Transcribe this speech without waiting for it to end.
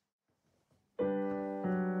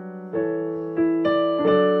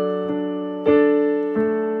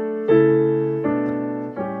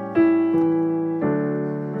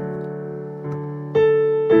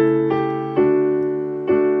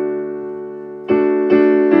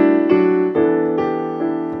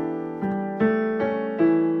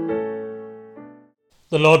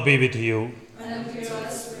The Lord be with you. And with your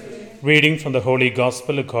spirit. Reading from the Holy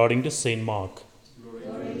Gospel according to St. Mark.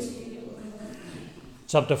 Glory to you.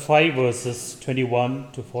 Chapter 5, verses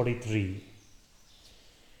 21 to 43.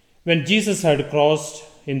 When Jesus had crossed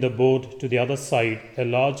in the boat to the other side, a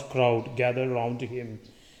large crowd gathered round him,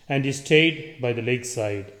 and he stayed by the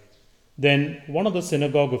lakeside. Then one of the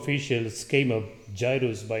synagogue officials came up,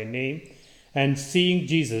 Jairus by name, and seeing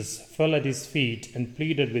Jesus, fell at his feet and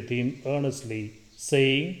pleaded with him earnestly,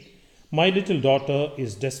 saying, "My little daughter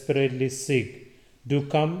is desperately sick. Do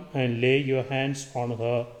come and lay your hands on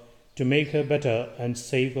her to make her better and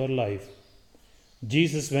save her life."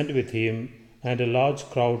 Jesus went with him, and a large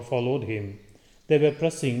crowd followed him. They were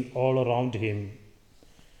pressing all around him.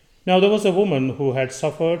 Now there was a woman who had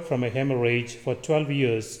suffered from a hemorrhage for 12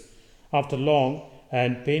 years. After long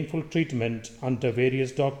and painful treatment under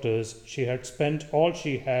various doctors, she had spent all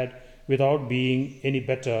she had without being any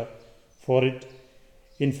better for it.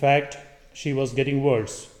 In fact, she was getting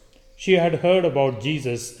worse. She had heard about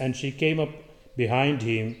Jesus, and she came up behind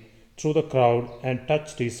him through the crowd and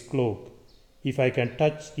touched his cloak. "If I can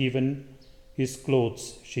touch even his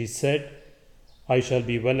clothes," she said, "I shall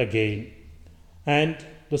be well again." And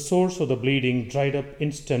the source of the bleeding dried up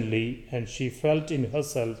instantly, and she felt in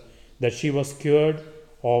herself that she was cured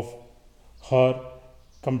of her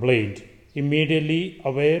complaint. Immediately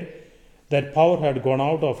aware that power had gone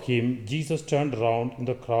out of him, Jesus turned around in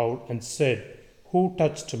the crowd and said, "Who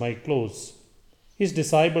touched my clothes?" His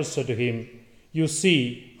disciples said to him, "You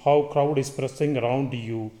see how crowd is pressing around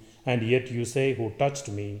you, and yet you say, 'Who touched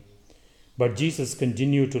me?'" But Jesus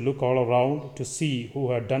continued to look all around to see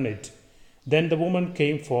who had done it. Then the woman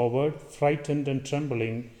came forward, frightened and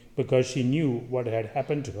trembling, because she knew what had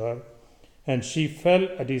happened to her, and she fell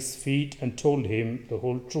at his feet and told him the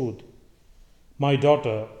whole truth. "My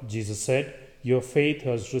daughter," Jesus said, "your faith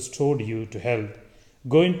has restored you to health.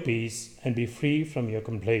 Go in peace and be free from your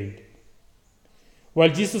complaint." While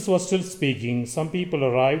Jesus was still speaking, some people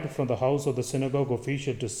arrived from the house of the synagogue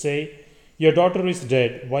official to say, "Your daughter is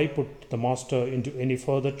dead. Why put the master into any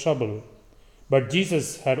further trouble?" But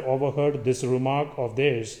Jesus had overheard this remark of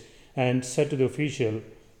theirs and said to the official,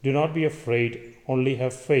 "Do not be afraid, only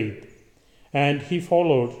have faith." And he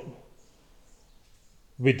followed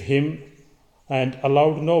with him and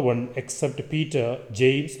allowed no one except Peter,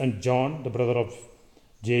 James, and John, the brother of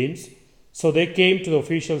James. So they came to the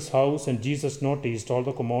official's house, and Jesus noticed all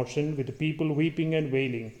the commotion with the people weeping and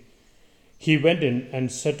wailing. He went in and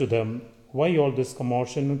said to them, "Why all this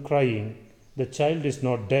commotion and crying? The child is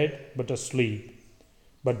not dead, but asleep."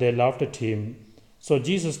 But they laughed at him. So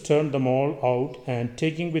Jesus turned them all out, and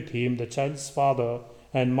taking with him the child's father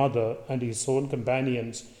and mother and his own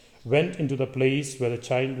companions, went into the place where the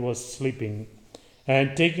child was sleeping.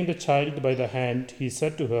 And taking the child by the hand, he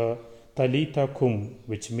said to her, "Talitha cum,"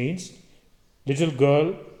 which means, "Little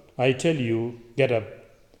girl, I tell you, get up."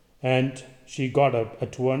 And she got up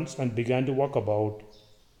at once and began to walk about.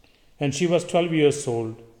 And she was 12 years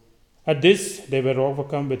old. At this they were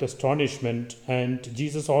overcome with astonishment, and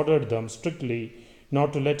Jesus ordered them strictly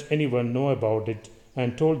not to let anyone know about it,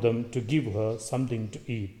 and told them to give her something to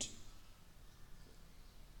eat.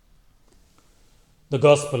 The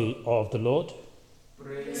Gospel of the Lord.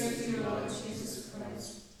 Praise to you, Lord Jesus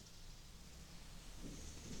Christ.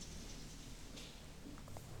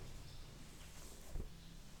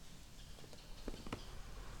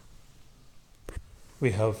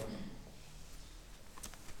 We have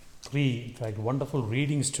three, in fact, wonderful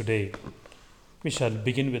readings today. We shall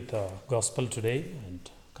begin with the Gospel today and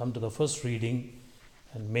come to the first reading,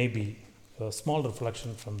 and maybe a small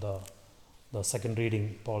reflection from the second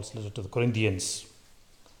reading, Paul's letter to the Corinthians.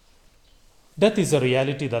 Death is a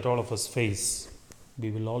reality that all of us face.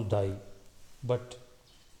 We will all die. But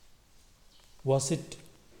was it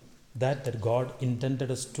that God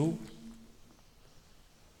intended us to?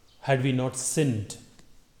 Had we not sinned,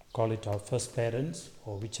 call it our first parents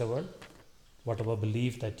or whichever, whatever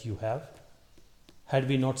belief that you have, had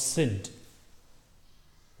we not sinned,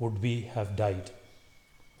 would we have died?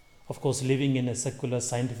 Of course, living in a secular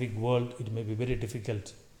scientific world, it may be very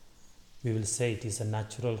difficult. We will say it is a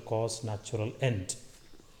natural cause, natural end.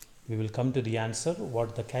 We will come to the answer,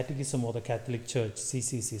 what the Catechism of the Catholic Church,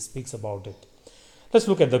 CCC, speaks about it. Let's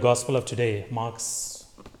look at the Gospel of today, Mark's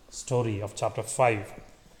story of chapter 5.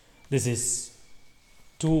 This is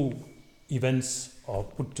two events are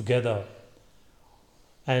put together.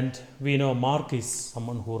 And we know Mark is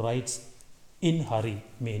someone who writes in hurry,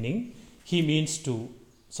 meaning he means to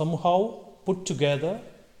somehow put together,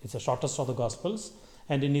 it's the shortest of the Gospels,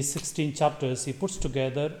 and in his 16 chapters he puts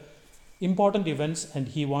together important events, and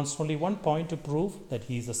he wants only one point to prove that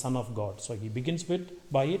he is the Son of God. So he begins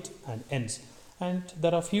by it and ends. And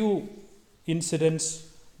there are few incidents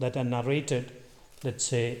that are narrated, let's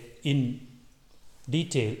say, in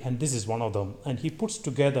detail, and this is one of them. And he puts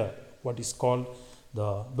together what is called,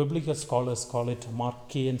 the biblical scholars call it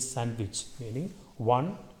Markian sandwich, meaning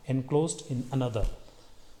one enclosed in another.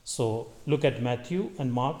 So look at Matthew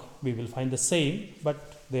and Mark, we will find the same,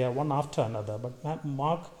 but they are one after another. But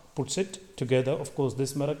Mark puts it together. Of course,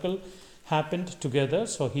 this miracle happened together,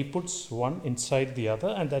 so he puts one inside the other,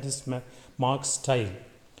 and that is Mark's style.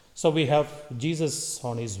 So we have Jesus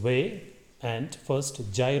on his way, and first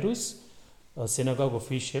Jairus, a synagogue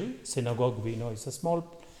official. Synagogue, we know, is a small,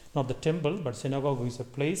 not the temple, but synagogue is a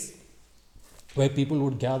place where people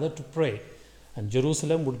would gather to pray. And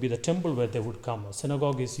Jerusalem would be the temple where they would come. A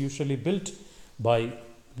synagogue is usually built by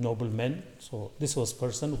noble men. So this was a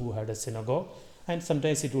person who had a synagogue, and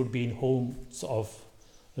sometimes it would be in homes of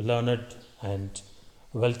learned and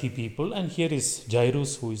wealthy people. And here is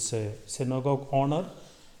Jairus, who is a synagogue owner.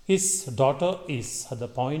 His daughter is at the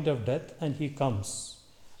point of death, and he comes.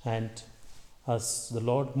 And as the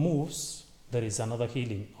Lord moves, there is another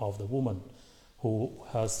healing of the woman who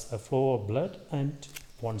has a flow of blood and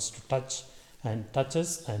wants to touch, and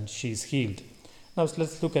touches, and she is healed. Now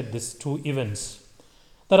let's look at these two events.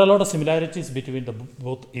 There are a lot of similarities between the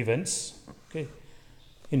both events. Okay,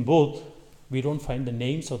 in both we don't find the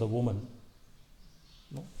names of the woman.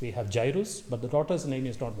 No? We have Jairus, but the daughter's name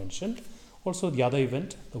is not mentioned. Also the other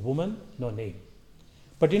event, the woman, no name.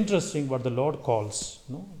 But interesting what the Lord calls.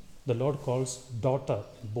 No? The Lord calls daughter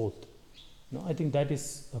in both. No? I think that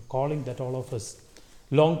is a calling that all of us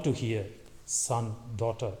long to hear. Son,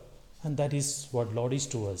 daughter. And that is what Lord is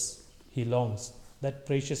to us. He longs that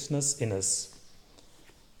preciousness in us.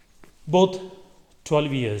 Both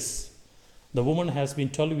 12 years. The woman has been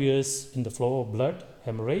 12 years in the flow of blood,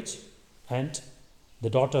 hemorrhage, and the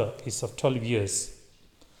daughter is of 12 years.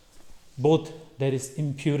 Both there is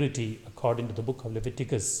impurity according to the book of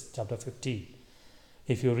Leviticus chapter 15.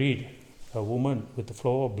 If you read, a woman with the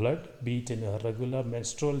flow of blood, be it in a regular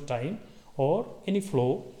menstrual time or any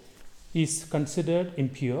flow, is considered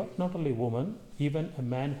impure. Not only woman, even a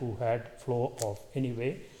man who had flow of any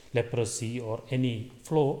way, leprosy or any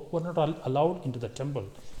flow, were not allowed into the temple.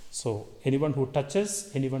 So anyone who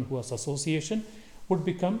touches, anyone who has association would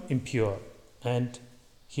become impure. And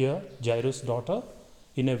here Jairus' daughter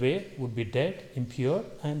in a way would be dead, impure,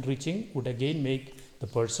 and reaching would again make the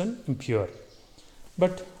person impure.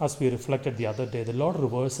 But as we reflected the other day, the Lord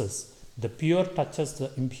reverses. The pure touches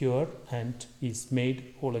the impure and is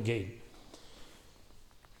made whole again.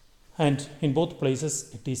 And in both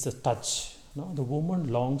places, it is a touch. No? The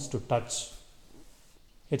woman longs to touch.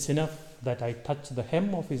 It's enough that I touch the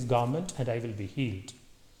hem of his garment and I will be healed.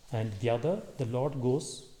 And the other, the Lord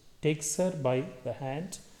goes, takes her by the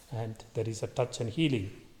hand, and there is a touch and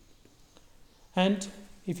healing. And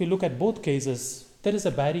if you look at both cases, there is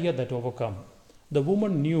a barrier that overcome. The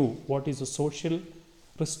woman knew what is the social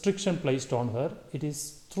restriction placed on her. It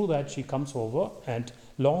is through that she comes over and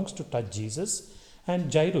longs to touch Jesus.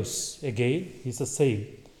 And Jairus, again, is the same.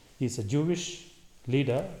 He is a Jewish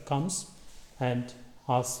leader, comes and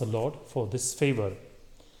asks the Lord for this favor.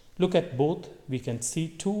 Look at both, we can see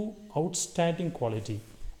two outstanding qualities.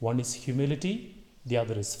 One is humility, the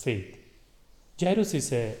other is faith. Jairus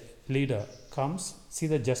is a leader, comes, see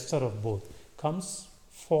the gesture of both, comes,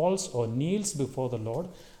 falls or kneels before the Lord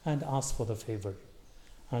and asks for the favor.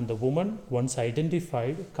 And the woman, once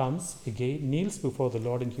identified, comes again, kneels before the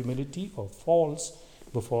Lord in humility or falls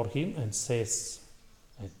before him and says.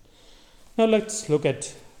 Now let's look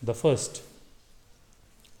at the first,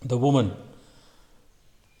 the woman.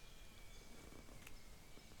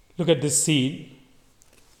 Look at this scene.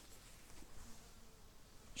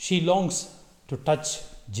 She longs to touch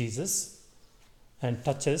Jesus and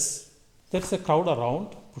touches. There's a crowd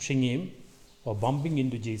around pushing him or bumping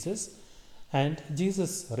into Jesus. And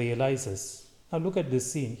Jesus realizes. Now look at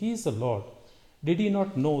this scene. He is the Lord. Did he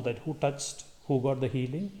not know that who touched, who got the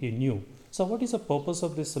healing? He knew. So what is the purpose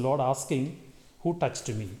of this Lord asking, who touched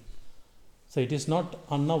me? So it is not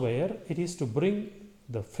unaware. It is to bring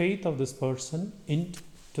the faith of this person into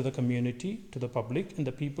the community, to the public and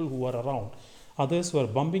the people who are around. Others were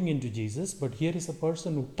bumping into Jesus, but here is a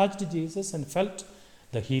person who touched Jesus and felt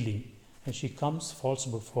the healing. And she comes, falls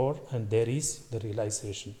before, and there is the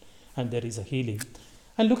realization. And there is a healing.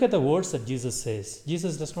 And look at the words that Jesus says.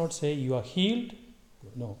 Jesus does not say, you are healed.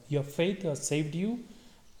 No, your faith has saved you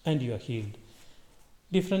and you are healed.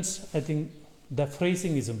 Difference, I think the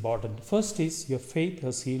phrasing is important. First is, your faith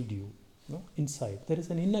has healed you. inside. There is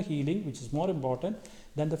an inner healing which is more important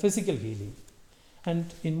than the physical healing.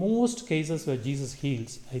 And in most cases where Jesus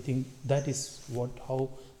heals, I think that is how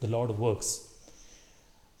the Lord works.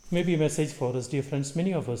 Maybe a message for us, dear friends.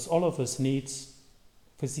 Many of us, all of us, needs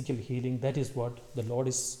physical healing. That is what the Lord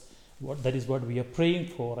is. That is what we are praying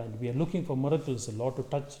for, and we are looking for miracles, the Lord to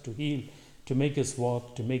touch, to heal, to make us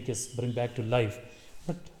walk, to make us bring back to life.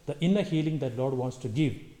 But the inner healing that Lord wants to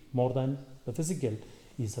give more than the physical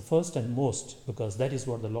is the first and most, because that is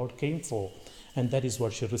what the Lord came for, and that is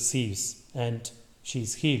what she receives, and she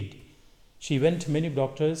is healed. She went to many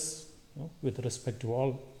doctors with respect to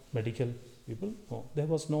all medical people. There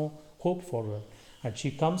was no hope for her, and she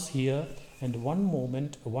comes here, and one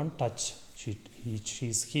moment, one touch, she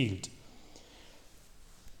is healed.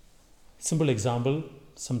 Simple example.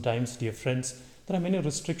 Sometimes, dear friends, there are many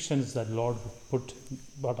restrictions that Lord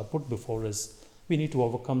are put before us. We need to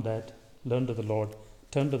overcome that, learn to the Lord,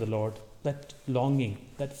 turn to the Lord. That longing,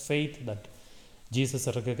 that faith that Jesus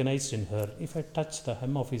recognized in her. If I touch the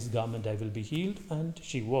hem of his garment, I will be healed, and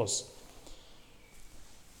she was.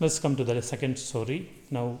 Let's come to the second story.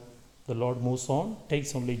 Now, the Lord moves on,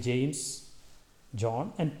 takes only James,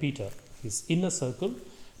 John, and Peter, his inner circle,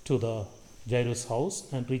 to the Jairus'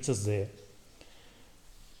 house and reaches there.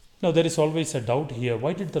 Now, there is always a doubt here.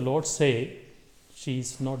 Why did the Lord say she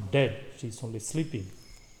is not dead, she is only sleeping?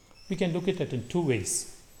 We can look at it in two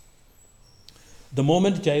ways. The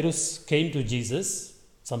moment Jairus came to Jesus,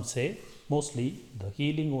 some say, mostly the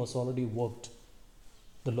healing was already worked.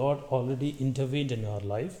 The Lord already intervened in her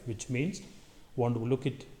life, which means one will look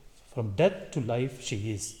at from death to life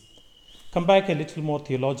she is. Come back a little more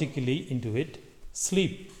theologically into it.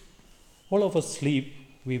 Sleep. All of us sleep,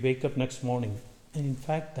 we wake up next morning. And in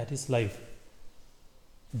fact, that is life.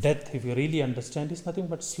 Death, if you really understand, is nothing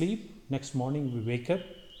but sleep. Next morning, we wake up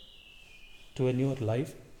to a newer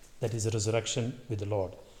life. That is a resurrection with the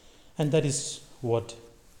Lord. And that is what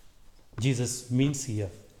Jesus means here.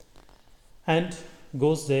 And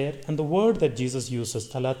goes there. And the word that Jesus uses,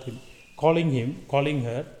 talathim, calling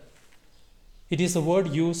her, it is a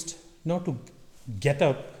word used not to get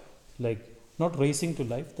up, like not raising to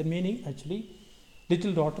life. The meaning actually,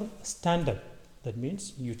 little daughter, stand up. That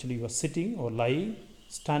means usually you are sitting or lying,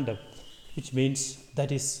 stand up, which means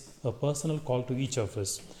that is a personal call to each of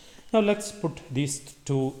us. Now let's put these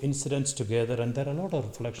two incidents together, and there are a lot of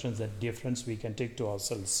reflections that, dear friends, we can take to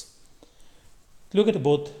ourselves. Look at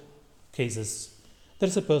both cases. There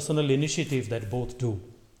is a personal initiative that both do.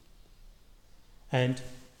 And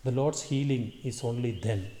the Lord's healing is only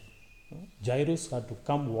then. Jairus had to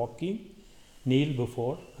come walking, kneel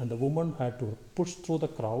before, and the woman had to push through the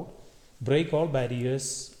crowd, break all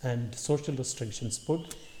barriers and social restrictions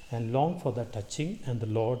put, and long for the touching, and the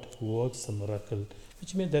Lord works a miracle,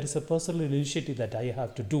 which means there is a personal initiative that I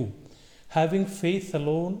have to do. Having faith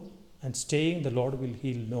alone and staying, the Lord will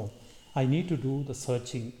heal. No, I need to do the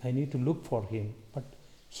searching. I need to look for him, but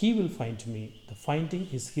he will find me. The finding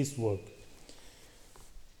is his work.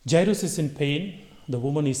 Jairus is in pain. The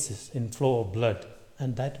woman is in flow of blood,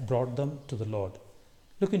 and that brought them to the Lord.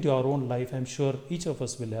 Look into our own life. I'm sure each of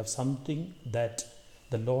us will have something that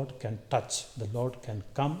the Lord can touch. The Lord can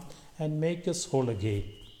come and make us whole again.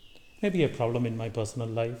 Maybe a problem in my personal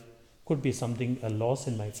life, could be something, a loss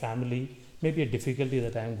in my family, maybe a difficulty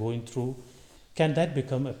that I am going through. Can that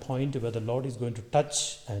become a point where the Lord is going to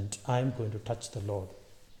touch and I am going to touch the Lord?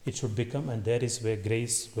 It should become, and there is where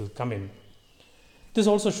grace will come in. This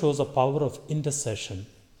also shows the power of intercession.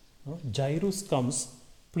 Jairus comes,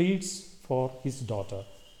 pleads for his daughter.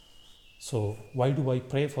 So why do I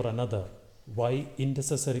pray for another? Why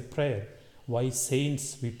intercessory prayer? Why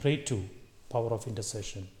saints we pray to? Power of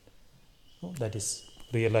intercession. That is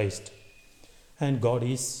realized. And God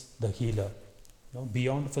is the healer.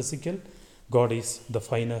 Beyond physical, God is the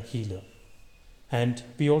final healer. And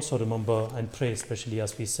we also remember and pray, especially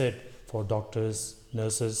as we said, for doctors,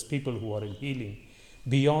 nurses, people who are in healing.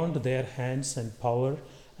 Beyond their hands and power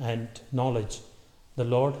and knowledge, the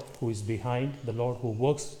Lord who is behind, the Lord who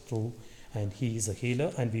works through, and he is a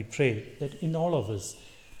healer. And we pray that in all of us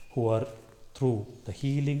who are through the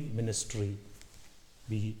healing ministry,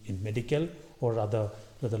 be in medical or other,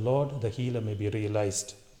 that the Lord, the healer, may be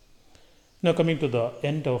realized. Now coming to the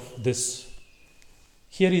end of this,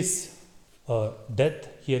 here is a death,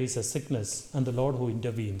 here is a sickness, and the Lord who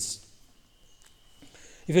intervenes.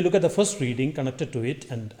 If you look at the first reading connected to it,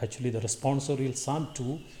 and actually the responsorial Psalm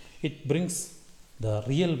 2, it brings the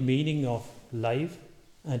real meaning of life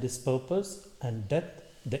and its purpose, and death,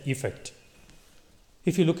 the effect.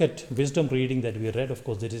 If you look at wisdom reading that we read, of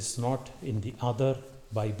course, it is not in the other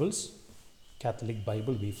Bibles. Catholic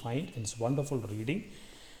Bible we find, it's wonderful reading.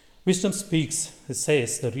 Wisdom speaks, it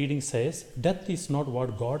says, the reading says, death is not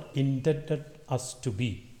what God intended us to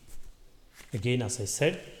be. Again, as I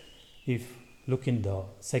said, if look in the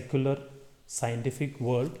secular scientific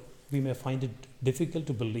world, we may find it difficult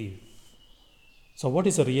to believe. So what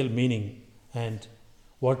is the real meaning, and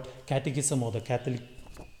what Catechism of the Catholic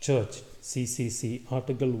Church, CCC,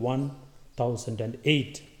 Article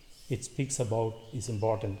 1008, it speaks about is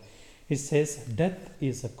important. It says death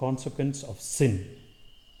is a consequence of sin.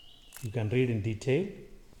 You can read in detail.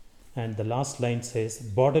 And the last line says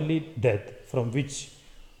bodily death from which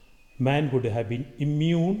man would have been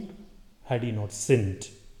immune had he not sinned.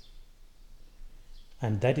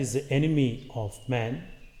 And that is the enemy of man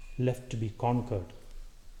left to be conquered.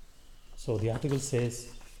 So the article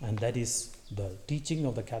says, and that is the teaching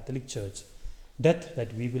of the Catholic Church, death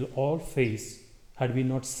that we will all face had we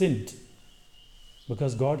not sinned,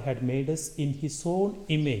 because God had made us in His own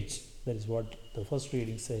image. That is what the first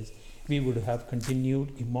reading says. We would have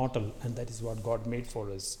continued immortal, and that is what God made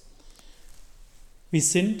for us. We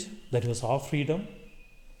sinned, that was our freedom.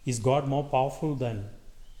 Is God more powerful than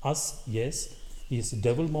us? Yes. Is the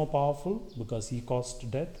devil more powerful because he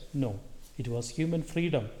caused death? No. It was human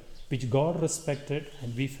freedom which God respected,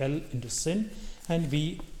 and we fell into sin, and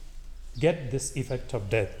we get this effect of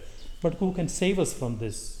death. But who can save us from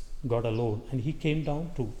this? God alone. And He came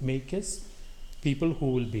down to make us people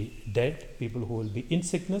who will be dead, people who will be in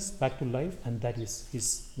sickness, back to life, and that is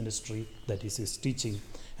His ministry, that is His teaching,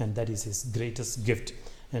 and that is His greatest gift.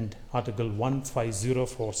 And Article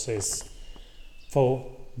 1504 says, for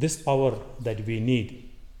this power that we need,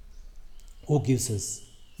 who gives us?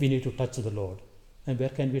 We need to touch the Lord. And where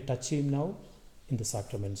can we touch Him now? In the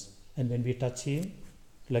sacraments. And when we touch Him,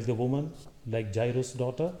 like the woman, like Jairus'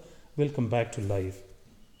 daughter, we'll come back to life.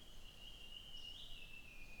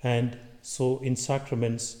 And so in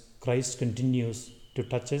sacraments, Christ continues to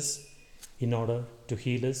touch us in order to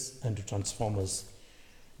heal us and to transform us.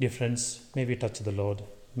 Dear friends, may we touch the Lord.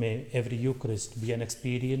 May every Eucharist be an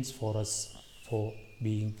experience for us for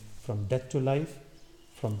being from death to life,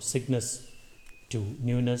 from sickness to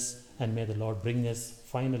newness, and may the Lord bring us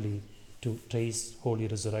finally to taste holy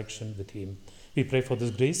resurrection with Him. We pray for this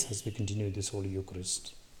grace as we continue this Holy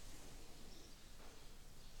Eucharist.